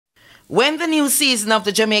When the new season of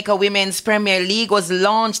the Jamaica Women's Premier League was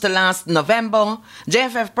launched last November,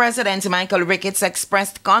 JFF President Michael Ricketts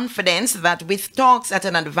expressed confidence that with talks at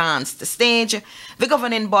an advanced stage, the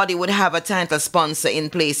governing body would have a title sponsor in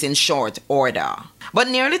place in short order. But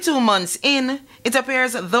nearly 2 months in, it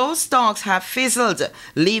appears those talks have fizzled,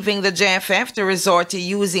 leaving the JFF to resort to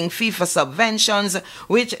using FIFA subventions,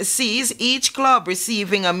 which sees each club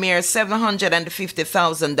receiving a mere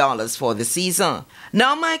 $750,000 for the season.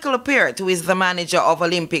 Now Michael Peart, who is the manager of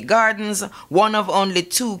Olympic Gardens, one of only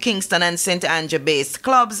 2 Kingston and St. Andrew-based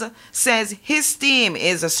clubs, says his team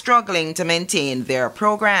is struggling to maintain their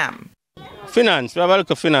program. Finance, we have a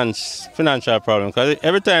little financial problem because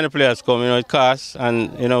every time the players come, it costs,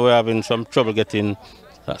 and we're having some trouble getting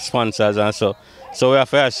sponsors and so we have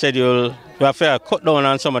to schedule, we have to cut down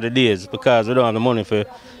on some of the days because we don't have the money for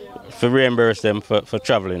reimburse them for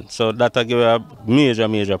traveling. So that will give a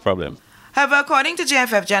major problem. However, according to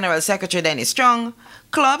JFF General Secretary Dennis Strong,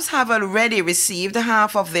 clubs have already received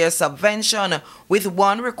half of their subvention, with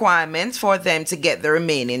one requirement for them to get the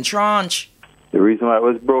remaining tranche. The reason why it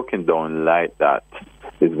was broken down like that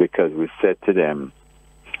is because we said to them,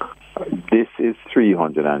 this is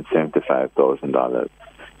 $375,000.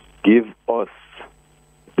 Give us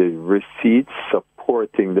the receipts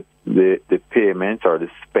supporting the payment or the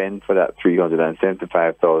spend for that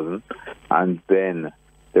 $375,000, and then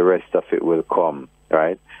the rest of it will come,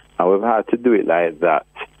 right? And we've had to do it like that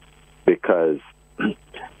because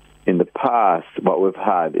in the past, what we've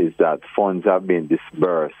had is that funds have been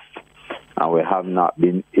disbursed and we have not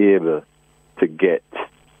been able to get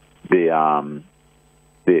the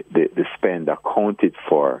spend accounted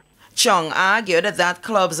for. Chung argued that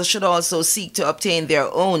clubs should also seek to obtain their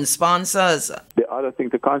own sponsors. The other thing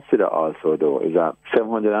to consider also, though, is that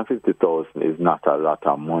 $750,000 is not a lot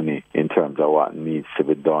of money in terms of what needs to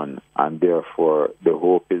be done. And therefore, the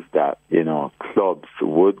hope is that, clubs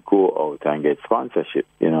would go out and get sponsorship.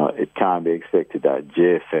 It can't be expected that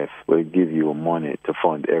JFF will give you money to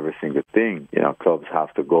fund every single thing. Clubs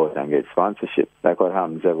have to go out and get sponsorship, like what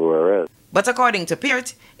happens everywhere else. But according to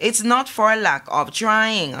Peart, it's not for a lack of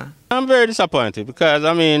trying. I'm very disappointed because,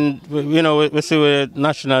 we see with the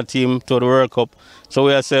national team to the World Cup, so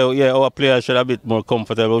we say, yeah, our players should have a bit more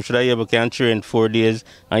comfortable, should be able to train 4 days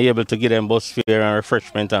and be able to give them bus fare and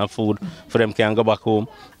refreshment and food for them can go back home.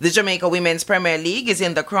 The Jamaica Women's Premier League is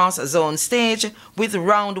in the cross-zone stage, with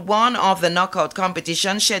round 1 of the knockout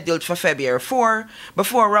competition scheduled for February 4,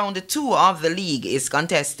 before round 2 of the league is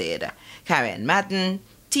contested. Karen Madden,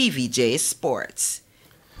 TVJ Sports.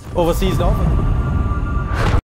 Overseas now.